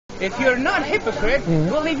if you're not hypocrite,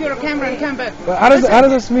 go leave your camera and come back. How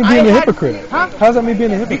does this mean being a hypocrite? Huh? How does that mean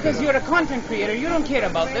being a hypocrite? Because you're a content creator. You don't care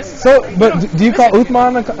about this. So, but do you call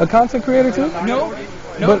Uthman a content creator too? No.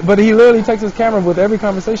 No. But he literally takes his camera with every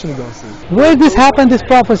conversation he goes to. Where this happened, this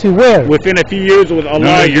prophecy? Where? Within a few years with Allah.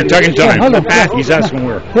 No, you're taking time. Yeah, The path, he's asking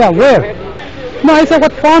where. Yeah, where? No, I said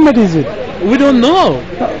what format is it? We don't know.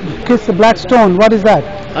 Kiss the black stone, what is that?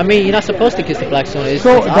 I mean, you're not supposed to kiss the black stone.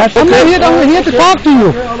 So that's I'm not here to talk to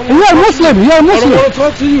you. You are Muslim. You are Muslim. I don't want to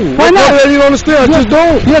talk to you. Why not? You don't understand. I just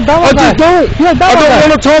don't. You're Dawah I just don't. You're Dawah I don't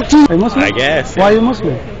want to talk to you. Are you Muslim? I guess. Why are you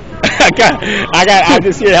Muslim? I'm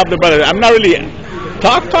just here to help the brother. I'm not really.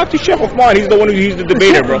 Talk to Sheikh Uthman. He's the one he's the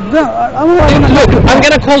debater, bro. Look, I'm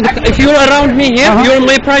gonna call. If you're around me here, you're in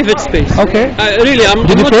my private space. Okay. Really,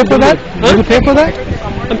 Did you pay for that? Did you pay for that?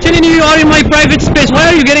 I'm telling you, you are in my private space. Why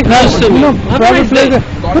are you getting close to me? No, Have a private nice day.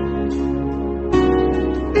 place.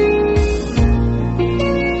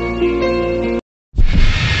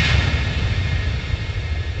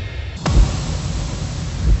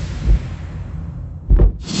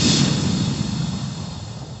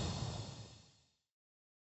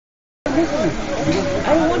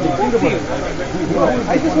 I don't want to talk to you.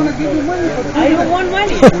 I just want to give you money. I don't want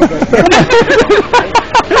money.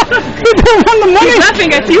 You don't want the money? He's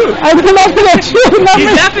laughing at you. I'm laughing at you.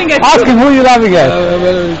 He's laughing at you. Ask him who you laughing at. I'm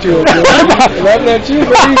laughing at you. Laughing at you,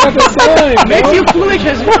 but you got the sign. Makes you foolish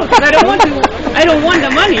as well. Because I don't want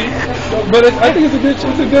the money. But I think it's a good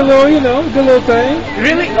little, good little thing.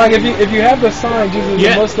 Really? Like if you have the sign, Jesus is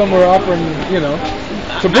a Muslim, or offering,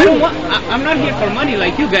 I'm not here for money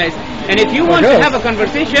like you guys. And if you want to have a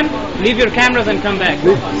conversation, leave your cameras and come back.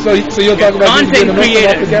 So you'll talk about Jesus being a Muslim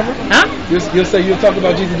off the camera? Huh? You'll talk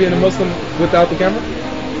about Jesus being a Muslim without the camera?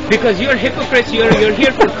 Because you're hypocrites. You're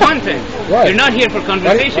here for content. Right. You're not here for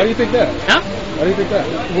conversation. Why do you think that? Huh? Why do you think that?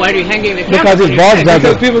 Why are you hanging the camera? Because his boss does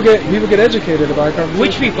Because it. people get educated about conversation.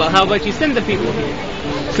 Which people? How about you send the people here?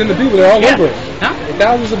 Send the people, they're all over it. Huh?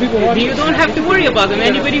 Thousands of people watching. You don't have to worry about them.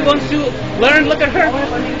 Anybody wants to learn, look at her.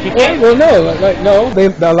 You can't. Well, no.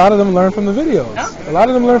 A lot of them learn from the videos. Huh? A lot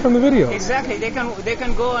of them learn from the videos. Exactly. They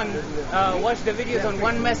can go and watch the videos on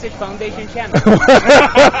One Message Foundation channel.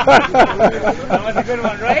 That was a good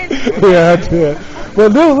one, right? Yeah, I did. Well,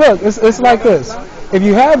 dude, look, it's like this. If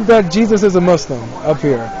you have that Jesus is a Muslim up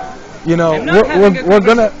here, we're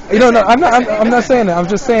gonna. No, I'm not saying that. I'm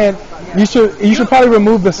just saying you should probably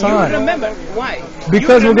remove the sign. You remember why?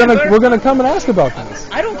 Because we're gonna come and ask about this.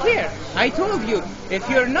 I don't care. I told you, if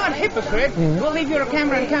you're not hypocrite, go leave your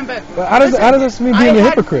camera and come back. But how does this mean being a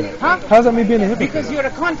hypocrite? Huh? How does that mean being a hypocrite? Because you're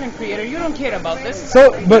a content creator. You don't care about this.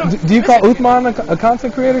 So, but do you call Uthman a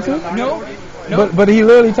content creator too? No. But he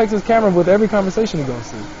literally takes his camera with every conversation he goes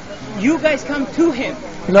to. You guys come to him.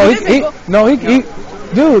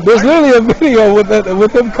 Dude, there's literally a video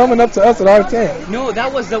with him coming up to us at our tent. No,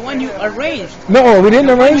 that was the one you arranged. No, we didn't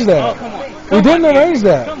arrange that. Oh, come on. We didn't arrange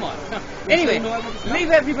that. Come on. Anyway,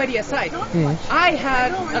 leave everybody aside. I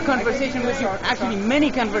had a conversation with you, actually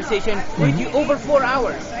many conversations with you over 4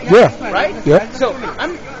 hours. Yeah. Right? Yeah. So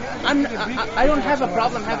I don't have a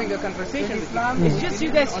problem having a conversation with you. It's just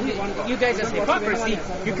you guys as hypocrisy.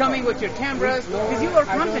 You're coming with your cameras because you are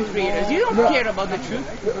content creators. You don't care about the truth.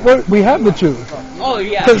 Well, we have the truth. Oh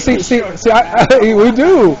yeah. See, we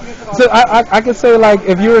do. So I could say, like,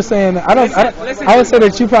 if you were saying, I would say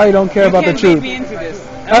that you probably don't care about the truth. Me into this.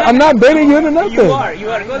 I'm not baiting you into nothing. You are.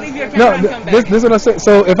 Go leave your camera and come back. This is what I say.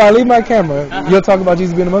 So if I leave my camera, you'll talk about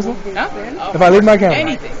Jesus being a Muslim? Huh? If I leave my camera?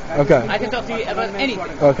 Anything. Okay. I can talk to you about anything.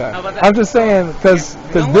 Okay. How about that? I'm just saying, because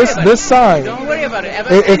this sign, don't worry about it.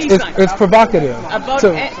 About any sign. it's provocative.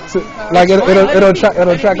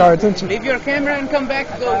 It'll attract our attention. Leave your camera and come back.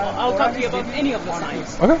 I'll talk to you about any of the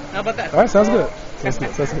signs. Okay. How about that? All right, sounds good. Sounds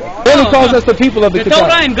good. He only calls us the people of the Kitab.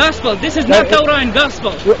 Torah and Gospel. This is not Torah and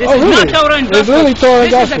Gospel. This is really? not Torah and Gospel. It's really Torah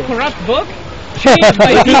and Gospel. This is a corrupt book. Changed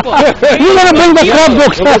by people. You're gonna bring the crap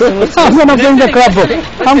book. I'm gonna bring the crap book.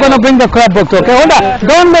 I'm gonna bring the crap book. Okay, hold on.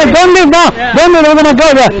 Don't leave now. Don't leave. We're gonna go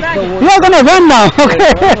there. You're gonna run now. Okay.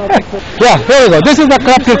 Yeah, there we go. This is the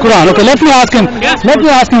crap Quran. Okay, let me ask him. Let me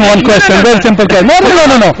ask him one question. Very simple question.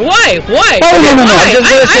 No. Why? Oh, no.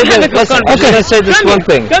 I'm just gonna say this one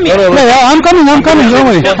thing. Come here. I'm coming. Don't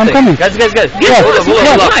worry. I'm coming. Guys.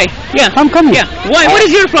 Why? Yeah. I'm coming. Yeah. Why? What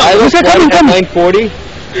is your problem? You said coming. 9:40.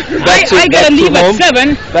 I gotta leave at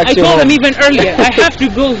 7. I told them even earlier. I have to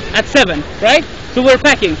go at 7, right? So we're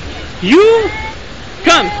packing. You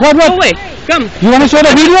come. What? Go away. Come. You want to show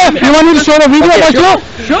the video? You want me to show the video about you?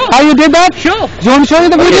 Show. How you did that? Show. You want to show you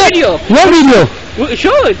the video? What video?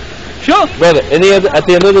 Show it. Show. Brother, at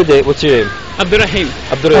the end of the day, what's your name? Abdurrahim.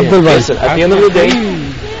 Listen, at the end of the day,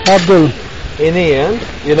 Abdul. in the end,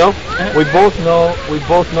 you know, we both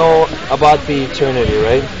know about the eternity,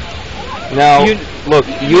 right? Now, look,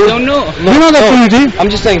 you don't know. You know the Trinity? I'm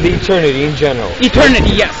just saying the eternity in general.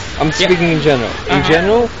 Eternity, yes. I'm speaking in general. In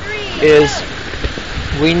general, is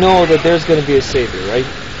we know that there's going to be a Savior, right?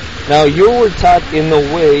 Now, you were taught in the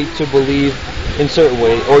way to believe in certain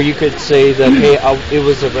way, or you could say that, hey, it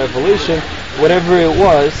was a revelation, whatever it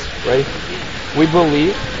was, right? We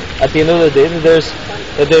believe at the end of the day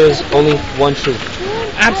that there's only one truth.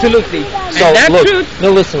 Absolutely. So and that look, truth.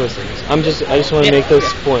 no, listen. I just want to make this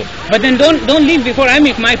point. But then don't leave before I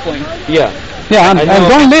make my point. Yeah. Yeah, and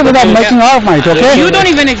don't leave without making our point, okay? You don't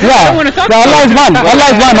even exist. Yeah. I don't want to talk to you. Allah is one. Allah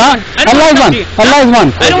is one, huh? Allah is one. Allah is one.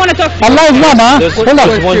 I don't want to talk to you. Allah is one, huh? Hold on.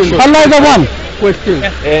 Allah is the one.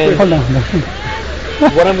 And hold on.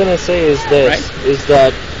 What I'm gonna say is this: is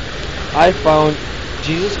that I found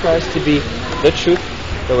Jesus Christ to be the truth,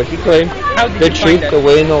 the way He claimed, the truth, the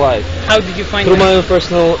way, and the life. How did you find through that? my own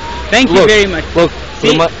personal. Thank you very much. Before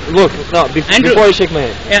I shake my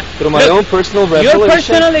hand. Through my own personal revelation. Your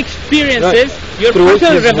personal experiences, your through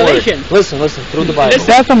personal His revelation. Word. Listen, through the Bible.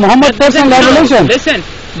 That's a Muhammad personal revelation. Listen.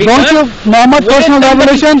 Don't you Muhammad personal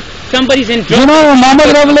revelation? Somebody's in drugs. You know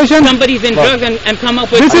Muhammad revelation? Somebody's in drugs and come up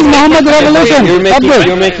with. This is Muhammad revelation.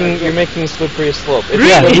 You're making slippery slope.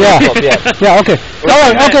 Yeah. Yeah. Okay. All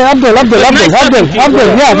right. Okay. Abdul.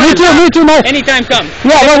 Yeah. Me too. Nice. Anytime come.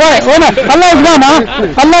 Yeah. Why? Allah is one,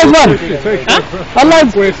 huh? Allah is one. Huh? Allah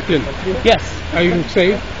is. Question. Yes. Are you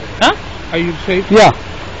saved? Huh? Are you saved? Yeah.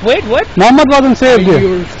 Wait. What? Muhammad wasn't saved. Are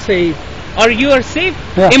you saved? Are you saved?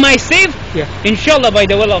 Yeah. Am I saved? Yeah. Inshallah, by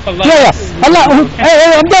the will of Allah. Yeah. Allah.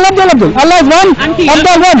 Hey, Abdul. Allah is one. Auntie,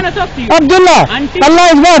 Abdul I'm one. gonna talk to you. Abdullah. Auntie. Allah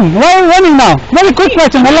is one. Why are you running now? Very quick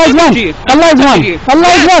question. Allah is one. Allah is one. Allah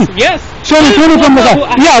is one. Yes. Show me from the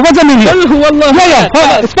side. Yeah. What's the meaning here?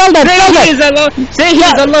 Yeah. Spell that. Say He is Allah. Say He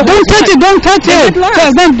is Allah. Don't touch it.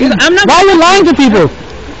 I'm not. Why are you lying to people?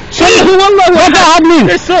 Show me what the ahad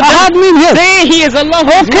means. Ahad means here. Say He is Allah.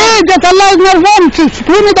 Okay, that Allah is not one.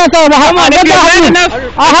 Prove me that Come on, if you're man enough,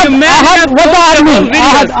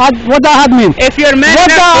 what the ahad means? If you're man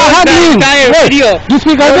what enough, the ahad means? video. Do you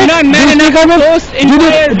speak Arabic? Not man enough.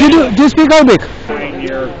 Do you speak Arabic?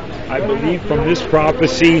 I believe from this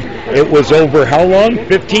prophecy, it was over how long?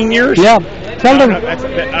 15 years? Yeah. Tell them.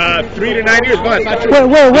 3 to 9 years. No, that's not true.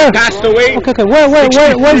 Where? He passed away. Okay.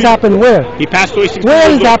 Where is happened? Where? He passed away 60 Where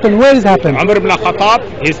years is happened? Where is happened? Umar ibn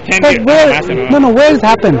al-Khattab, his 10 But years. where? Where is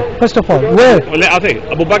happened? First of all, where? Well, I'll tell you.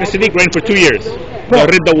 Abu Bakr Siddiq reigned for 2 years. The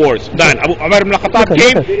Ridda Wars. Done. Umar ibn al-Khattab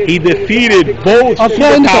came. He defeated both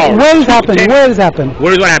superpowers. Where is happened? Where is happened?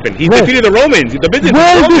 Where is what happened? He Where? defeated the Romans. The Byzantine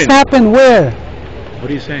Where Romans. this happened? Where? What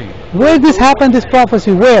are you saying? Where this happened? This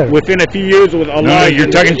prophecy? Where? Within a few years with Allah. No, you're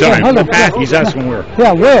talking time. hold on. He's asking where.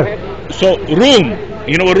 Yeah, where? So, Rome.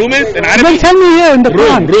 You know what Rome is? In Then Arabic? tell me here in the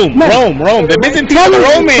Quran. Rome. The Byzantine Tell and the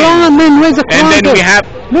me Romans. Quran, man, where's the Quran? And then we have.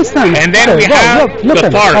 Listen. And then we have the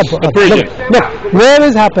Fars, the Persians. Look, where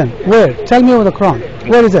is happened? Where? Tell me over the Quran.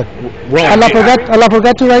 Where is it? Rome. Allah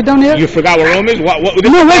forgot to write down here? You forgot what Rome is? What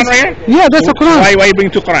this No, Quran where's- right here? yeah, that's the Quran. Why you bring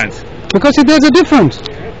two Qurans? Because there's a difference.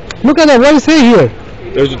 Look at that. What does it say here?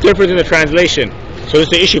 There's a difference in the translation. So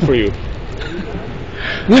it's an issue for you.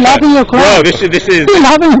 You're laughing at your Quran. No, this is You're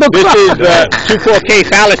laughing at the this Quran. is 2-4K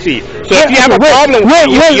fallacy. So if you have a problem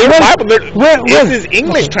with your Bible, this is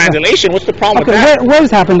English translation. What's the problem with that? Where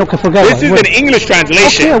is happened? Okay, forget This it. is an English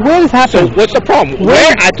translation. Okay, where is So happened? what's the problem?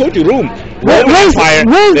 Where- I told you Rome. Where- Roman where's- Empire,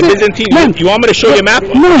 where's the the- Byzantine. man, You want me to show you a map? No,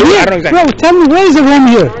 I don't know here. exactly. Bro, tell me where is the Rome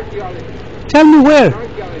here? Tell me where.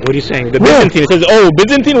 What are you saying? The Where? Byzantine. It says,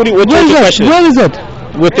 Byzantine. What's Where your is it? question? Where is it?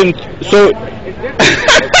 Within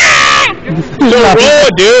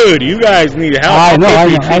dude, you guys need help. I I'll know, pay I for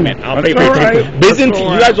your know, I treatment. know. I'll pay for your treatment.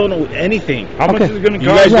 Byzantine, you guys don't know anything. How much is it going to You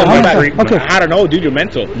cost? guys don't know how that. much? Okay. I don't know, dude. You're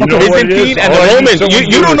mental. You know what it is? Byzantine and All the I need Romans. someone You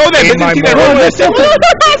to don't do know is that pay my Byzantine and mortgage.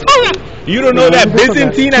 Romans. You don't know that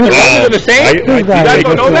Byzantine and the Romans are the same. Who's You that? guys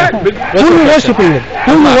don't know that. Who are you worshipping it?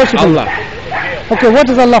 Who are you worshipping? Allah. Okay, what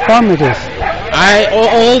does Allah form it is? I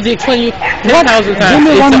already explained you 10,000 Give times.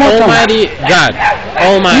 me It's one the more time. Almighty God.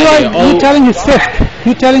 Almighty. You telling his sift.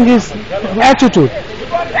 You telling his attitude.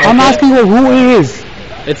 I'm asking you who he is.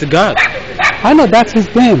 It's God. I know that's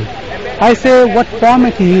his name. I say what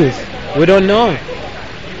format he is. We don't know.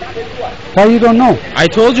 Why you don't know? I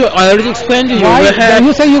told you, I already explained to you. Why? We have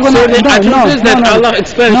You say you're gonna certain attributes that Allah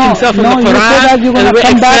explained himself in the you said that Quran, you're and gonna we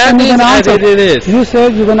come back and accept you're it gonna as answer. it is. You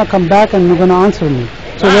said you're gonna come back and you're gonna answer me.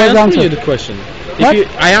 So I where's the answered you answer? the question. What?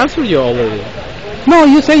 I answered you already. No,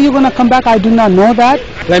 you say you're gonna come back. I do not know that.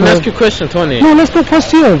 Let me ask you a question, Tony. No, let's go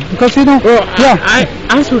first here because you know. Bro, yeah. I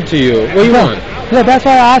answered to you. What do you want? Yeah, that's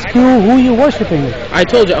why I asked you who you worshiping. I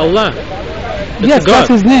told you Allah. Yes, God. that's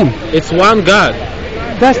his name. It's one God.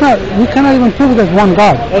 That's not, we cannot even prove there's one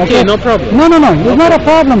God. Okay, no problem. No, it's not a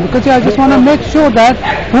problem because I just want to make sure that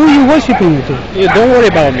who you worshiping it to. Yeah, don't worry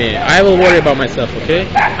about me. I will worry about myself, okay?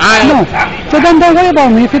 No, so then don't worry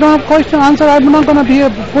about me. If you don't have question answer, I'm not going to be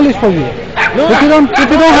foolish for you. No, if you don't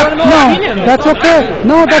have, that's okay.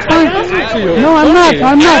 No, that's fine. No, I'm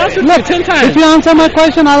not. Look, if you answer my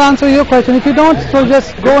question, I'll answer your question. If you don't, so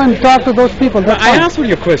just go and talk to those people. That's I fine. answered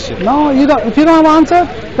your question. No, you don't. If you don't have answer,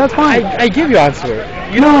 that's fine. I give you answer.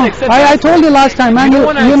 You no, don't accept I told you last time, man. You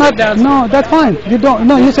don't You're not. accept the No, that's fine. You don't.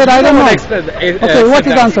 No, you said I don't know. Okay, what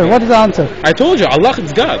is the answer? What is the answer? I told you, Allah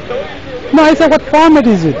is God. No, I said what format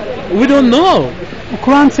is it? We don't know. The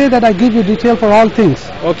Quran say that I give you detail for all things.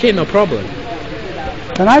 Okay, no problem.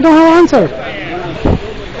 And I don't have answer.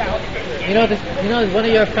 You know, one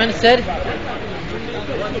of your friends said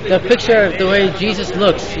the picture of the way Jesus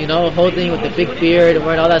looks, holding with the big beard and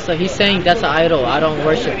wearing all that stuff. He's saying that's an idol. I don't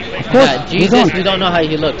worship that. Jesus, we don't know how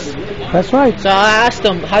he looks. That's right. So I asked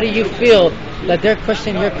them, how do you feel that they're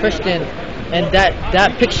Christian, you're Christian, and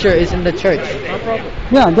that picture is in the church?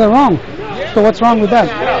 Yeah, they're wrong. So what's wrong with that?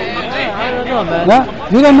 I don't know, man. Yeah?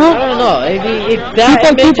 You don't know? I don't know. If that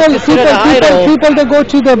people they go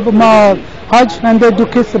to the Hajj and they do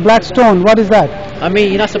kiss the black stone. What is that? I mean,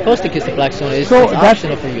 you're not supposed to kiss the black stone. It's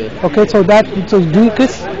optional for you. Okay, so do you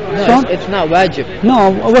kiss stone? No, it's not wajib.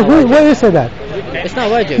 No, where you say that? It's not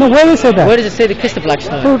wajib. No, where you say that? Where does it say to kiss the black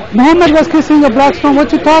stone? So Muhammad was kissing the black stone.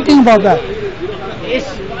 What you talking about that?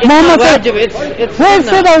 It's not wajib. It's where you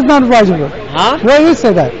say that is not wajib? Huh? Where you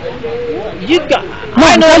say that?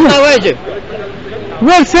 I know it's not wajib.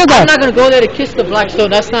 Where say that? I'm not gonna go there to kiss the black stone.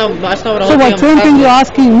 That's not what I'm So what same thing you're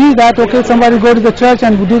asking me that, okay, somebody go to the church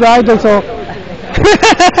and do the idol, so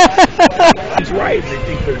He's right. They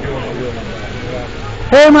think they're doing a real number.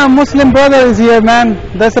 Hey, my Muslim brother is here, man.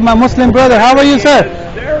 That's my Muslim brother. How are you, sir?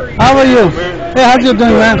 How are you? Hey, how's you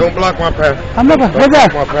doing, man? Don't block my path. I'm not. What's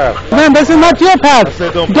that? My path. Man, this is not your path.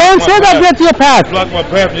 Don't say that that's your path. Block my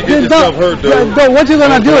path. You get yourself hurt, dude. What you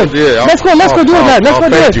gonna do? Let's go do that. Let's go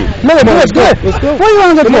do it. Let's go. Where you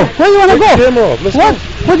wanna go? Where you wanna go? What?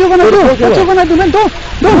 What you gonna do? What you gonna do? Man, don't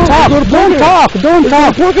talk. Don't talk. Don't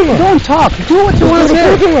talk. Don't talk. Do what you wanna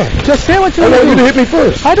say. Just say what you wanna do. I want you to hit me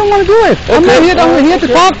first. I don't wanna do it. I'm not here. I'm here to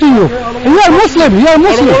talk to you. You are Muslim. You are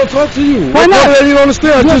Muslim. I don't want to talk to you. Why not? You don't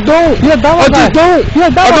understand. I just don't. You're a Dawah guy. I just don't. You're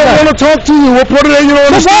a Dawah guy. I don't want to talk to you. What part of that you don't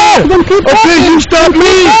understand? Then keep talking. Okay, you stop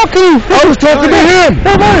me. Talking. I was talking to him.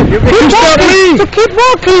 You stop me. So keep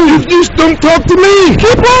walking. You don't talk to me.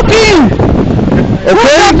 Keep walking. Okay?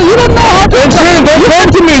 You don't know how to I'm saying, don't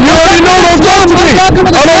talk to me. You already know don't talk to me. I don't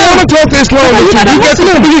want to talk to Islam with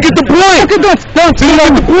you. You get the point. Okay, don't You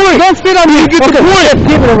get the point. Don't spit on me. You get the point.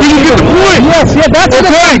 You get the point. Yes, that's what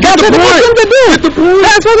the Muslims do. Get the point.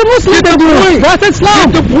 That's what the Muslims do. That's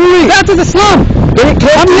Islam. Get the point. That is Islam. Don't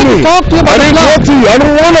talk to me. Talk to you about I didn't talk to you. I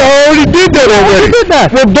don't want to. I already did that already. You did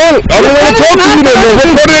that. Well, don't. I don't want to talk to you no more.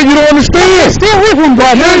 What part of that you don't understand? Stay away from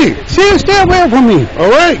God. Stay away from me.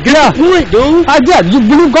 All right. Get the point, dude. You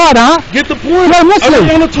believe God, huh? Get the point. You're a Muslim.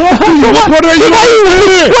 I don't want to talk to you. What part of that you don't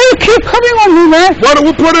understand? Why you keep coming on me, man?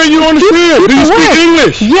 What part of that you don't understand? Do you speak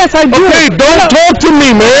English? Yes, I do. Okay, don't talk to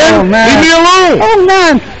me, man. Oh, man. Leave me alone. Oh,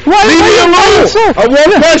 man. Leave me alone. I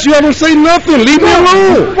walk past you. I don't say nothing. Leave me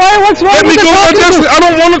alone. What's wrong Let me with go. I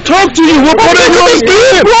don't want to talk to you. What part of that you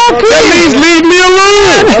understand? That means leave me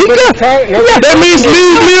alone. That means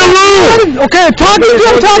leave me alone. Okay, talk to you.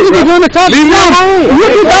 I'm talking to you. You want to talk to me? Leave me alone. You're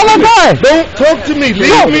a Dawah guy. Don't talk to me.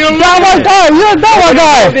 Leave me alone. Dawah guy. You're a Dawah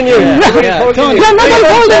guy. Yeah, nobody's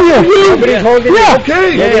holding you. Nobody's holding you.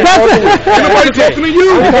 Okay. Nobody talking to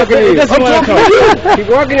you. I'm talking to you. Keep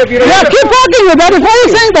walking if you don't. Yeah, keep walking with that. Why are you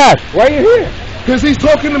saying that? Why are you here? Because he's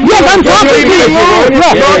talking to me. Yes, I'm talking to you.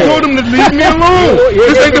 I told him to leave me alone.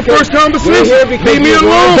 This ain't the first conversation. Leave me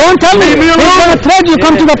alone. Don't tell me. He's going to thread you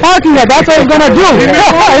come to the parking lot. That's what he's going to do.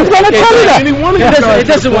 He's going to tell you that. It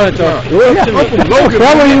doesn't want to talk.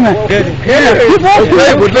 How are you, man? Keep walking.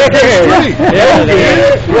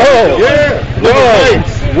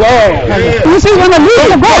 Yeah. You see, when I leave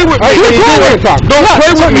the boat, Don't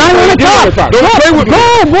play with me. Don't play with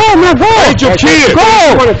me. Go. I ain't your kid. Go.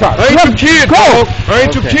 I ain't your kid, dog. I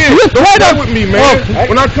ain't your kid. Don't play with me, man.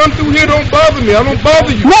 When I come through here, don't bother me. I don't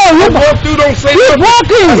bother you. No, I walk through, don't say keep nothing.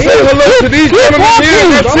 walking. I say hello to these gentlemen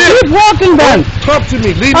here. That's it. Keep walking, then. Talk to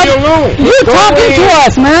me. Leave me alone. You're talking to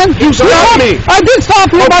us, man. You stop me. I did stop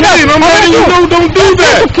you, but okay, I'm letting you know. Don't do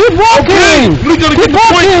that. Keep walking. Okay, we gotta get the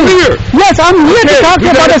point clear. Yes, I'm here to talk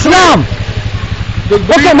about Islam.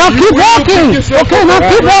 Okay, now keep walking. Okay, now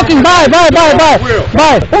keep walking. Bye.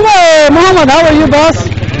 Muhammad, how are you, boss?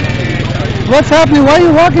 What's happening? Why are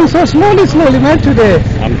you walking so slowly, man, today?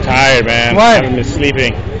 I'm tired, man. Why? I haven't been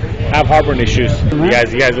sleeping. I have heartburn issues. You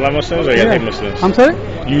guys love Muslims or you hate Muslims? I'm sorry?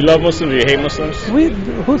 You love Muslims or you hate Muslims?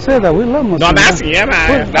 Who said that? We love Muslims. No, I'm asking you,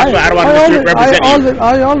 man. That's why I don't want to misrepresent you.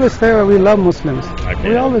 I always say we love Muslims. Okay.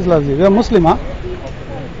 We always love you. You're a Muslim, huh?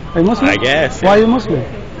 Are you Muslim? I guess. Why are you Muslim?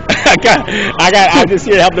 I'm just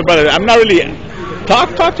here to help the brother. I'm not really.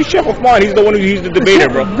 Talk to Sheikh Uthman. He's the one who's the debater,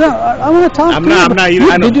 bro. No, I want to talk to you. I'm not. I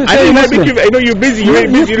know you're busy. You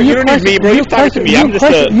don't need me, bro. You talk to me. I'm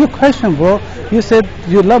just You question, bro. You said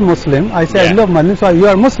you love Muslim. I said I love Muslim, so you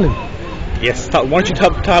are Muslim. Yes. Why don't you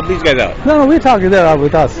help these guys out? No, we're talking. They're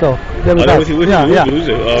with us. So they're with us.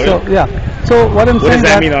 So what I'm saying. What does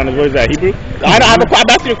that mean? What is that? Hebrew? I'm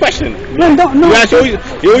asking you a question. No.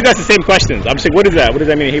 You always ask the same questions. I'm saying, what is that? What does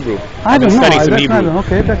that mean in Hebrew? I don't know. Studying some Hebrew.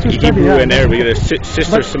 Okay, that's your study. Hebrew and Arabic. They're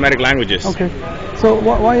sister Semitic languages. Okay. So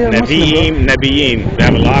why are you Muslim? Nabiyin. They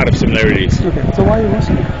have a lot of similarities. Okay. So why are you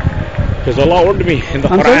Muslim? Because Allah ordered me in the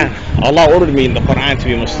Quran. Allah ordered me in the Quran to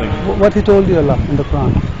be Muslim. What He told you, Allah, in the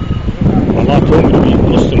Quran? Allah told me to be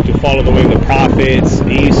Muslim, to follow the way of the prophets,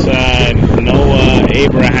 Isa, Noah,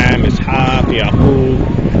 Abraham, Ishaq, Yaqub,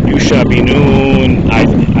 Yusha, Binun,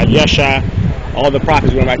 Al-Yasha, all the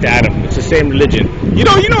prophets went back to Adam. It's the same religion. You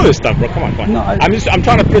know this stuff, bro. Come on. No, I'm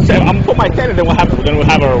trying to put my 10 and then we'll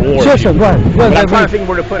have our award. Sure, go ahead. But I'm trying to think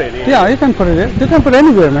where to put it. Yeah, you can put it. You can put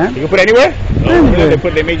anywhere, man. You can put anywhere? Anywhere.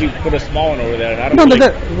 They made you put a small one over there. I don't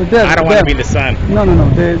want to be in the sun. No.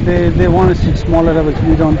 They want to see smaller levels.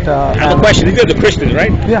 We don't. I have a question. These are the Christians,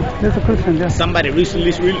 right? Yeah, there's a Christian. Yeah. Somebody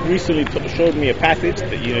recently showed me a passage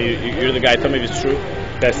that you're the guy. Tell me if it's true.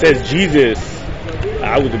 That says Jesus,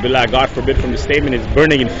 God forbid from the statement, is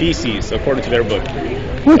burning in feces according to their book.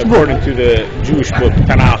 Which according book? to the Jewish book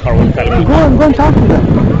Tanakh or Talmud. Go and talk to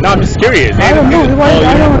them. No, I'm just curious. I don't know.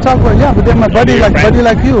 I don't want to talk about. Yeah, but they're my buddy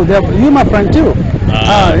like you. You my friend too.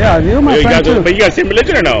 You're my friend too. But you got the same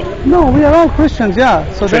religion or no? No, we are all Christians. Yeah,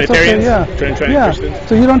 so that's okay. Yeah. Trinitarian Christians.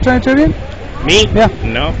 So you don't Trinitarian? Me? Yeah.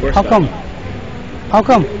 No, of course not. How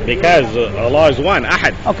come? Because Allah is one,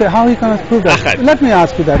 Ahad. Okay, how are you going to prove that? Ahad. Let me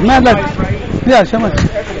ask you that. Man, Shaman.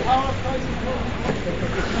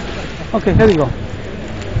 Okay, here you go.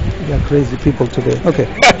 We are crazy people today. Okay.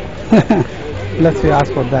 Let's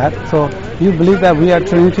ask for that. So, you believe that we are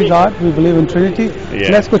Trinity God? We believe in Trinity?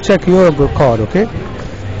 Yeah. Let's go check your card, okay?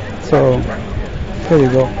 So, here you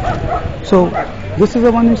go. So, this is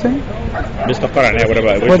the one you're saying? This is the Quran. Yeah, what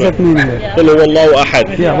about it? What does that mean here? Qul huwallahu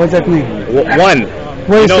ahad. Yeah, what does that mean? One.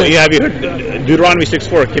 Where have you heard Deuteronomy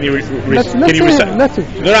 6:4? Can you recite? Let's see.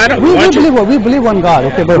 No, I don't. We believe one God.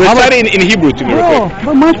 Okay, but recite it in Hebrew to me real quick.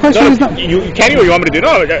 But my question is not. Can you or you want me to do?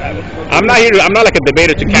 No, I'm not here. I'm not like a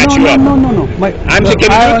debater to catch you up. No. I'm saying, can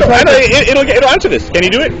you do it? It'll answer this. Can you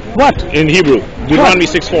do it? What? In Hebrew, Deuteronomy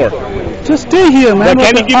 6:4. Just stay here, man.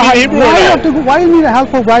 Can you give me Hebrew? Why you need a help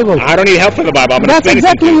for Bible? I don't need help for the Bible. I'm That's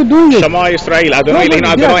exactly what you're doing. Shema Yisrael. Adonai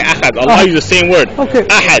Ahad. Allah uses the same word. Okay.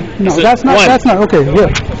 Ahad. No, that's not. That's not. Okay. Here.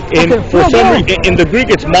 In the Greek,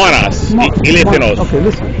 it's monos. Ilethinos. Okay,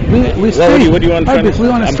 listen. We stay. What do you want to We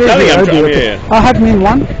want to stay here. Okay. Ahad mean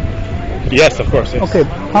one? Yes, of course. Yes. Okay.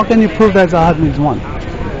 How can you prove that Ahad means one?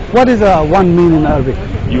 What does one mean in Arabic?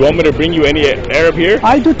 You want me to bring you any Arab here?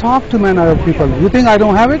 I do talk to many Arab people. You think I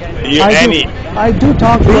don't have it? I do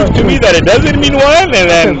talk to prove to me that it doesn't mean one, and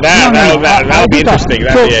then that'll be interesting.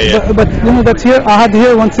 But that's here. Ahad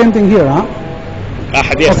here. Same thing here, huh?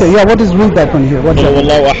 Ahad, yes. Okay, yeah. What is read that one here? What's that?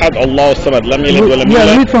 Allahu ahad, Allahu samad, lam yalid wa lam yulad.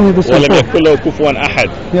 Yeah, read from me this one. Wa lam yakul lahu kufuwan ahad.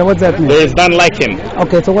 Yeah, what's that mean? There is none like him.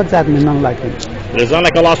 Okay, so what's that mean? None like him. There is none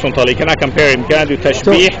like Allah subhanahu wa ta'ala. You cannot compare him. You cannot do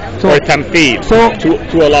tashbih or tamtheel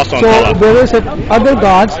to Allah subhanahu wa ta'ala. So there is other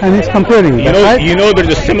gods, and he's comparing. Right? You know, there's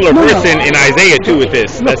a similar person in Isaiah too with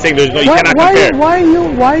this. That's saying you cannot compare. Why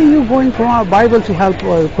are you going from our Bible to help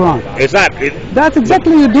Quran? It's not. That's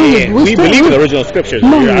exactly what you do. Yeah, we believe in the original scriptures.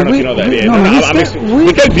 No, I don't know if you know that.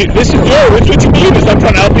 Because this is what you believe is. I'm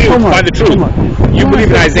trying to help you find the truth. You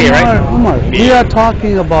believe in Isaiah, right? Umar, we are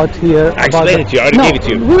talking about here. I explained it to you. I already gave it to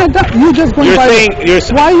you. You're just going by.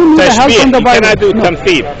 Why you need help from the Bible? You cannot do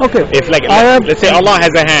tamtheel. Okay. If let's say Allah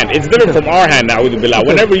has a hand, it's different from our hand now.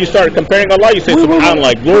 Whenever you start comparing Allah, you say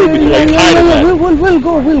Subhanallah, glory be to Allah. We'll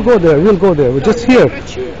go there. We're just here.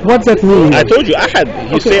 What's that mean? I told you, Ahad.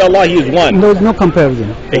 You say Allah, He is one. There's no comparison.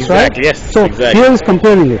 Exactly. Right? Yes. So exactly. here is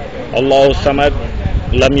comparing it. Allahu samad.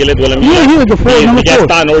 Lam yalid wa lam yulad. Here, the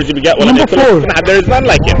number 4. There is none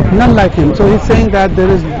like him. None like him. So he's saying that there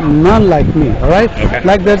is none like me. All right. Okay.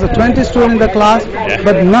 Like there's a 20 student in the class,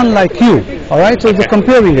 but none like you. All right. So they're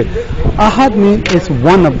comparing it. Ahad means is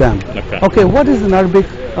one of them. Okay. What is an Arabic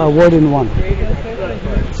word in one?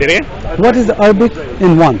 Say it again? What is Arabic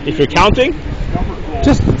in one? If you're counting,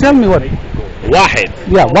 Just tell me what. wahid,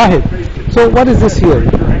 Yeah, wahid. So what is this here?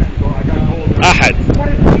 ahad.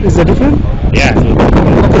 Is it different? Yeah.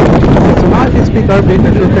 So now if you speak Arabic,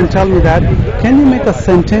 you can tell me that. Can you make a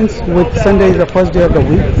sentence with Sunday is the first day of the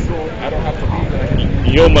week?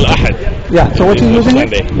 Yom al-ahad. Yeah. So what you Is using?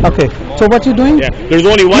 Sunday. Okay. So what you doing? Yeah. There's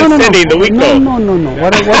only one Sunday in the week, though. No.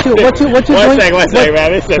 What you One doing? second,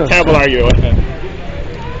 man. This is a terrible argument.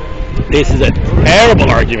 This is a terrible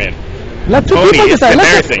argument. Let the Tony, people it's decide.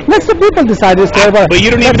 embarrassing. Let the people decide. It's terrible. But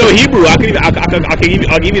you don't even know Hebrew. I'll give you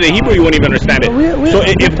the Hebrew. You won't even understand it. So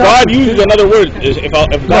if God uses another word, if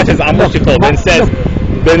God says I'm merciful, then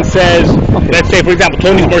says, let's say for example,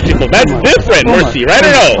 Tony's merciful. That's different. Mercy, right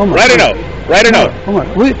or no? Right or no? Right or no?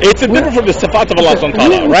 It's different from the sifat of Allah subhanahu wa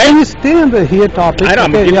ta'ala, right? Can you stay on the here topic? I know.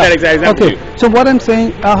 I'm giving that exact example. Okay. So what I'm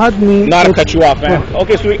saying, ahad means. Not to cut you off, man.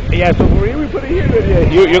 Okay, so we put it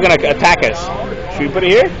here. You're gonna attack us. Should we put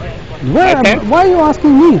it here? Why are you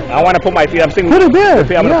asking me? I want to put my feet. I'm saying. Put it there.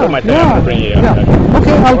 I'm gonna put my feet. I'm gonna bring you.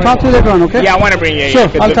 Okay, I'll talk to you later on. Okay. Yeah, I want to bring you. Sure,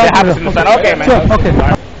 I'll talk to you. Okay, man. Sure. Okay.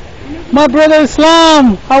 My brother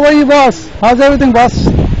Islam, how are you, boss? How's everything, boss?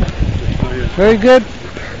 Very good.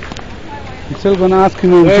 I'm still gonna ask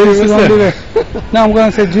him. Jesus is only way. No, I'm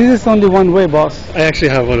gonna say Jesus is only one way, boss. I actually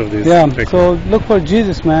have one of these. Yeah. So look for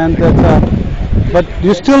Jesus, man. That. But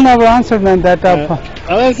you still never answered, man. That.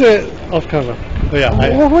 I'll answer it off camera. Oh,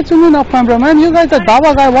 yeah. What do you mean off camera, man? You guys are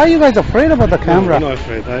Dawah guy. Why are you guys afraid about the camera? I'm not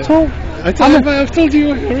afraid. I've told you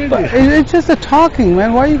already. It's just a talking,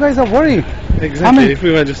 man. Why you guys are worried? Exactly. If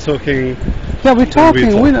we were just talking. Yeah, we're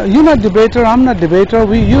talking. You're not debater. I'm not debater.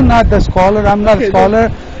 You're not the scholar. I'm not a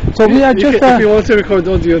scholar. So we are just. If you want to record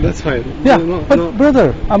audio, that's fine. Yeah, but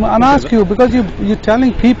brother, I'm asking you because you're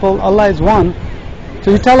telling people Allah is one.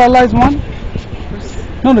 So you tell Allah is one?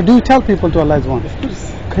 No. Do you tell people to Allah is one?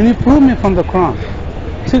 Can you prove me from the Quran?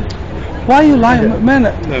 See, why are you lying, man?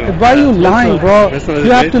 Why are you lying, bro?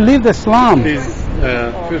 You have to leave Islam. Please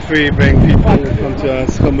feel free, bring people, come to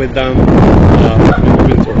us, come with them.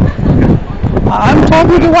 I'm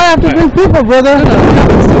talking to you. Why I have to bring people, brother?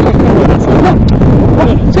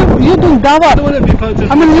 See, you're doing Dawah.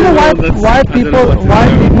 I mean, you know why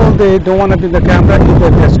people they don't want to be in the camera? Either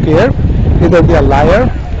they're scared, either they're a liar,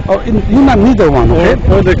 or you're not neither one. Okay?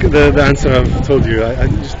 Or the answer I've told you. I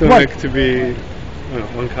just don't like to be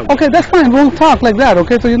on camera. Okay, that's fine. We'll talk like that.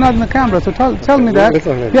 Okay, so you're not in the camera. So tell me that.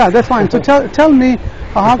 Yeah, that's fine. So tell me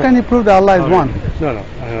how can you prove that Allah is one? No.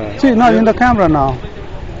 See, you're not in the camera now.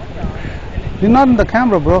 You're not in the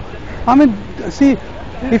camera, bro. I mean, see,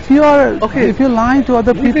 if you're lying to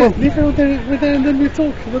other people, leave it there and then we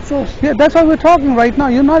talk. That's all. Yeah, that's why we're talking right now.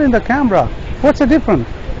 You're not in the camera. What's the difference?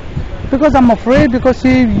 Because I'm afraid. Because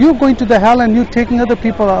see, you're going to the hell and you're taking other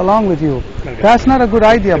people along with you. Okay. That's not a good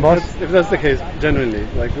idea, boss. If that's the case, genuinely,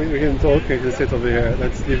 like we can talk. We can sit over here.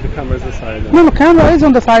 Let's leave the cameras aside. No, the camera is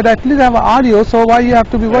on the side. At least I have audio. So why you have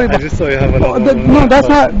to be worried about? I just saw you have a lot. No, that's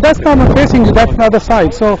not facing you. That's the other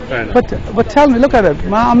side. So, but tell me, look at it.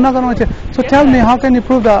 I'm not gonna. So tell me, how can you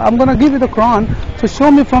prove that? I'm gonna give you the Quran. So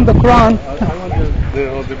show me from the Quran. I want the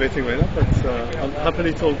whole debating right now, but I'll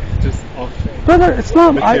happily talk just off. Brother,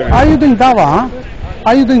 Islam, are you doing Dawah? Huh?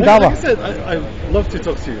 Are you doing Dawah? Like I said, I love to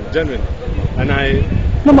talk to you, genuinely. And I.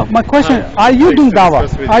 No, my question: are you doing Dawah?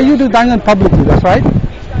 Are you doing Dawah publicly? That's right.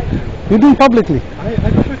 You're doing publicly. I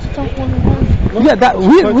prefer to talk one-on-one. Yeah, that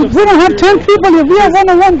we don't have 10 people here. We are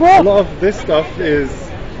one-on-one, bro. A lot of this stuff is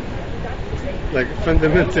like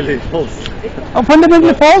fundamentally false.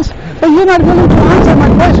 Fundamentally false? But you're not willing to answer my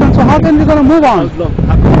question, so how can we gonna move on?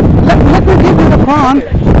 Let me give you the Quran.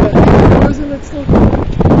 Let's talk.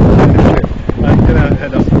 I'm gonna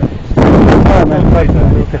head up. Alright, man. Right,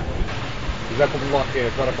 okay. I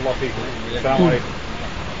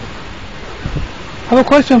have a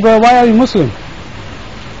question, bro. Why are you Muslim?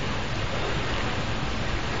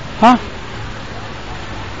 Huh?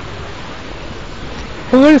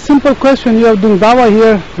 A very simple question. You are doing Dawah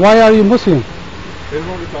here. Why are you Muslim? They don't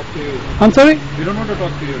want to talk to you. I'm sorry? We don't want to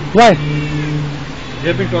talk to you. Why? We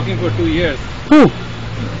have been talking for 2 years. Who?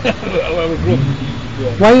 Our group.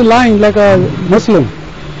 Why are you lying like a Muslim?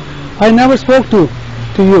 I never spoke to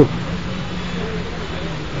you.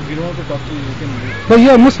 We don't want to talk to you. You can leave. But you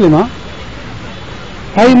are Muslim, huh?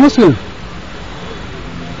 Are you Muslim?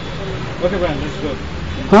 Okay, Brian, let's go.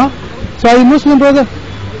 Huh? So are you Muslim, brother?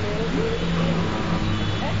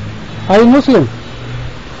 Are you Muslim?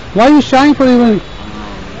 Why are you shying for even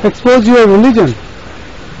expose your religion?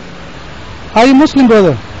 Are you Muslim,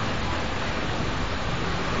 brother?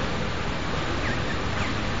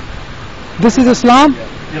 This is Islam?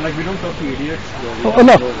 Yeah, like we don't talk to idiots. Oh,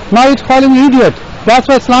 no. Now it's calling you idiot. That's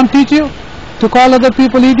what Islam teach you? To call other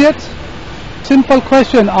people idiots? Simple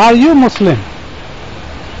question, are you Muslim?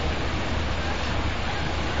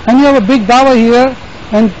 And you have a big dawah here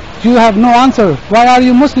and you have no answer. Why are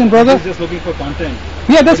you Muslim, brother? He's just looking for content.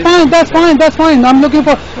 Yeah, that's fine, that's fine, that's fine. I'm looking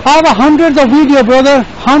for, I have hundreds of video, brother.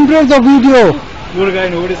 Hundreds of video. Poor guy,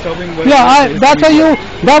 nobody's stopping. Yeah, that's why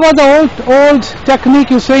that was the old technique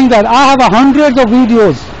you're saying that. I have hundreds of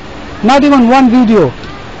videos. Not even one video.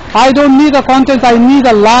 I don't need the content, I need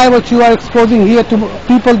a lie what you are exposing here to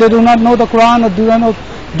people. They do not know the Quran or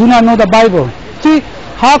do not know the Bible. See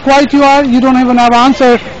how quiet you are, you don't even have an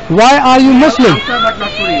answer. Why are you Muslim? But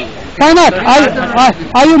not for you. Why not?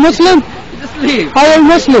 Are you Muslim? Just leave. Are you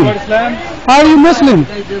Muslim? Are you Muslim?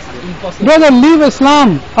 Brother, leave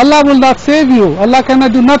Islam. Allah will not save you. Allah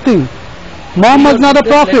cannot do nothing. Muhammad is not a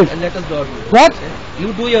prophet. Let us go. What?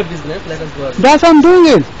 You do your business, let us go. That's I'm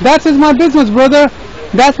doing it. That is my business, brother.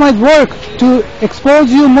 That's my work, to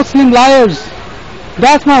expose you Muslim liars.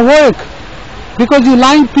 That's my work. Because you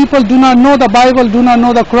lying people do not know the Bible, do not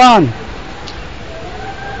know the Quran.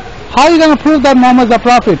 How are you going to prove that Muhammad is a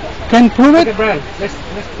prophet? Can you prove it? Okay, Brian, let's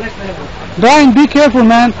Brian, be careful,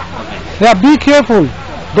 man. Yeah, be careful.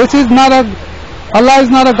 This is not a, Allah is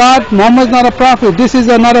not a God, Muhammad is not a prophet. This is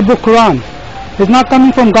another book, Quran. It's not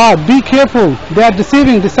coming from God. Be careful. They are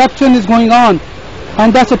deceiving. Deception is going on.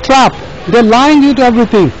 And that's a trap. They're lying you to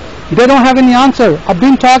everything. They don't have any answer. I've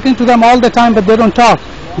been talking to them all the time, but they don't talk.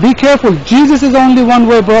 Be careful. Jesus is only one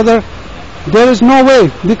way, brother. There is no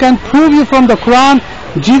way. We can prove you from the Quran.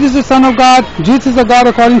 Jesus is Son of God. Jesus is a God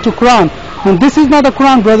according to Quran. And this is not a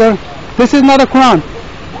Quran, brother. This is not a Quran.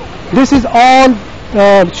 This is all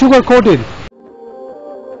sugar-coated.